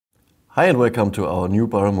Hi and welcome to our new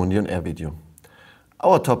Baramundi on Air video.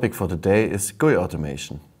 Our topic for today is GUI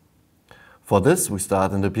automation. For this we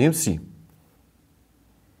start in the BMC.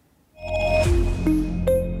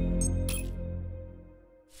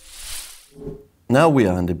 Now we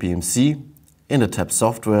are in the BMC, in the tab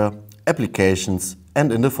Software, Applications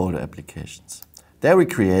and in the folder Applications. There we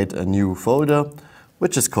create a new folder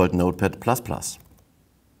which is called Notepad++.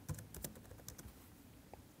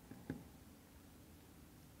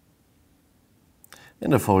 In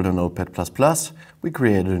the folder Notepad++, we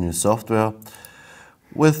created a new software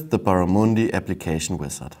with the Baramundi application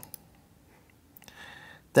wizard.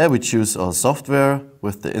 There we choose our software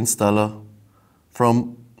with the installer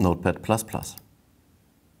from Notepad++.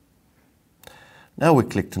 Now we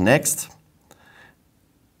click to Next,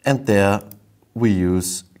 and there we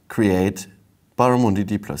use Create Baramundi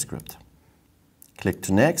deploy script. Click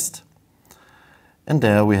to Next, and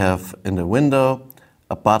there we have in the window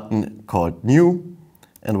a button called New,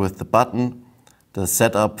 and with the button the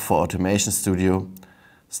setup for Automation Studio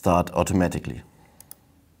start automatically.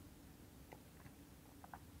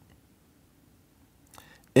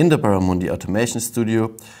 In the Baramundi Automation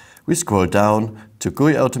Studio we scroll down to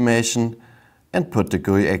GUI Automation and put the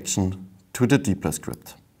GUI action to the deploy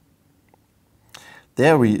script.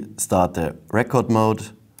 There we start the record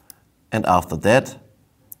mode, and after that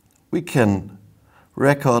we can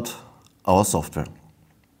record our software.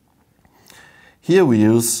 Here we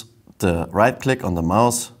use the right click on the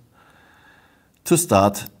mouse to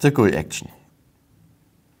start the GUI action.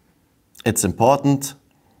 It's important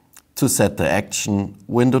to set the action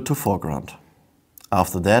window to foreground.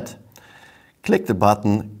 After that, click the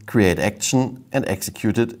button Create Action and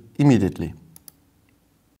execute it immediately.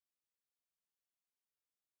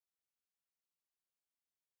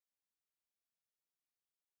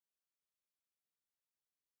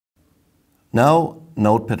 Now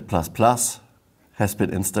Notepad++ has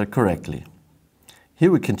been installed correctly.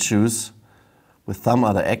 Here we can choose with some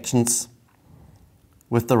other actions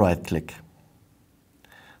with the right click.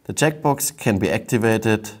 The checkbox can be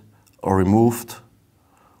activated or removed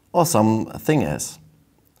or something else.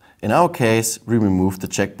 In our case, we remove the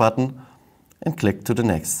check button and click to the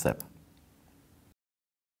next step.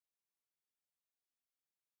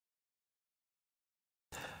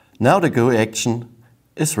 Now the GUI action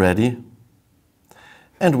is ready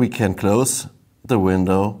and we can close the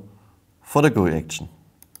window for the GUI action.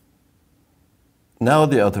 Now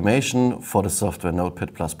the automation for the software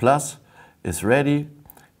Notepad++ is ready.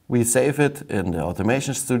 We save it in the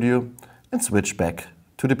Automation Studio and switch back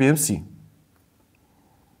to the BMC.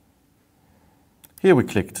 Here we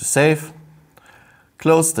click to save,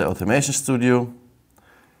 close the Automation Studio,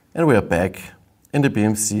 and we are back in the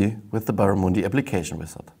BMC with the Baramundi application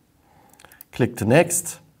wizard. Click to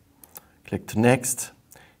Next, click to Next.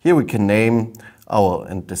 Here we can name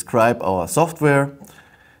and describe our software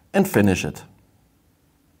and finish it.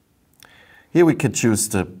 Here we can choose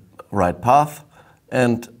the right path,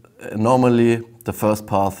 and normally the first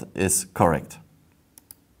path is correct.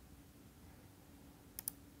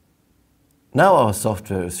 Now our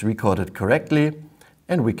software is recorded correctly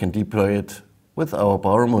and we can deploy it with our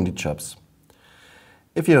Baramundi jobs.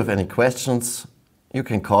 If you have any questions, you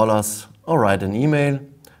can call us or write an email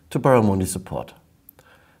to Baramundi support.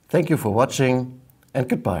 Thank you for watching and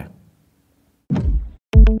goodbye.